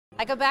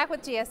I go back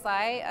with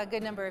GSI a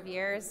good number of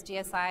years.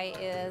 GSI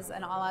is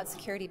an AllOut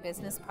Security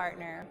business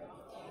partner.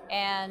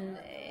 And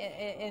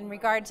in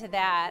regard to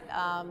that,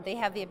 they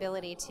have the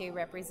ability to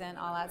represent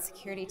AllOut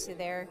Security to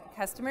their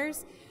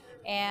customers.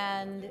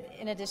 And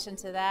in addition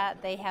to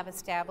that, they have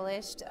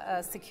established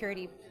a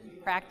security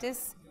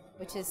practice,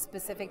 which is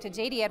specific to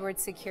J.D.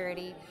 Edwards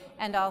Security,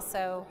 and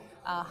also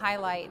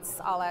highlights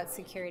AllOut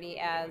Security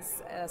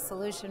as a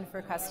solution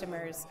for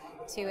customers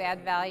to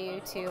add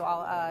value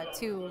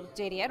to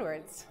J.D.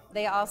 Edwards.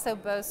 They also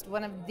boast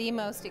one of the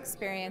most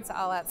experienced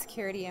AllOut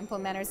Security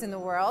implementers in the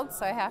world,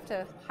 so I have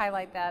to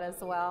highlight that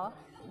as well.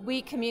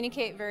 We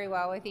communicate very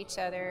well with each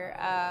other.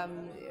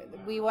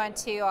 We want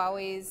to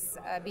always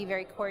be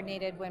very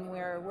coordinated when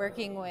we're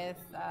working with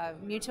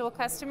mutual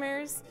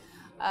customers,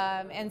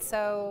 and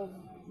so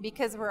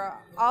because we're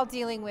all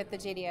dealing with the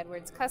J.D.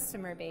 Edwards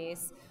customer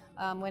base,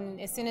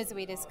 as soon as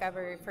we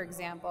discover, for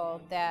example,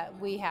 that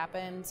we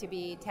happen to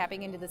be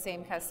tapping into the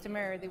same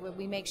customer,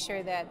 we make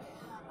sure that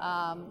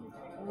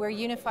we're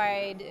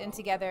unified and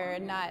together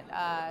and not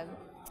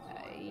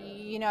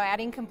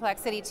adding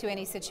complexity to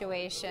any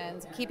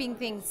situations, keeping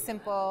things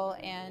simple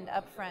and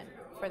upfront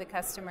for the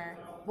customer.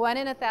 1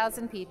 in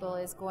 1,000 people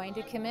is going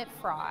to commit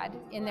fraud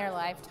in their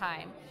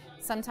lifetime.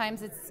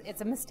 Sometimes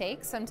it's a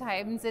mistake,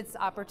 sometimes it's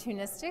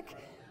opportunistic,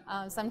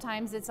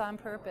 sometimes it's on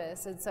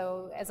purpose. And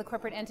so as a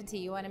corporate entity,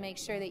 you want to make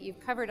sure that you've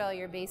covered all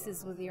your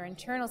bases with your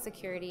internal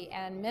security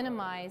and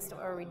minimized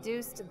or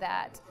reduced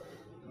that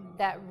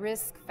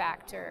risk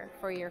factor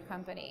for your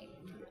company.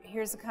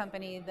 Here's a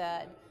company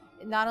that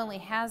not only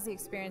has the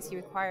experience you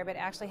require, but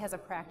actually has a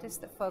practice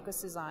that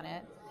focuses on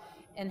it,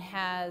 and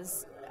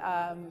has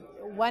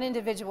one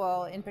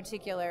individual in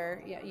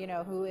particular,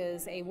 who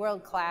is a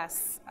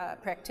world-class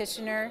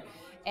practitioner,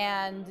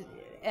 and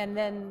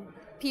then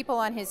people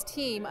on his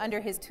team under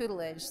his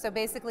tutelage. So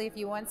basically, if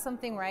you want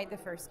something right the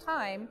first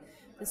time,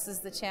 this is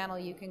the channel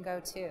you can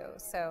go to.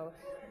 So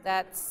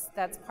that's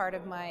part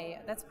of my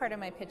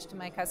pitch to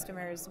my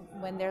customers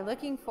when they're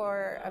looking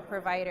for a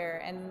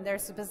provider and they're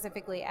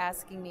specifically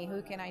asking me,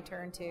 who can I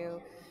turn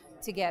to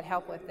get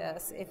help with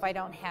this if I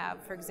don't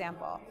have, for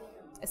example,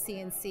 a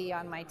CNC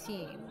on my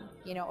team,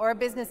 or a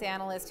business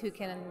analyst who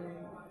can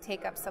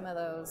take up some of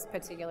those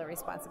particular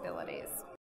responsibilities.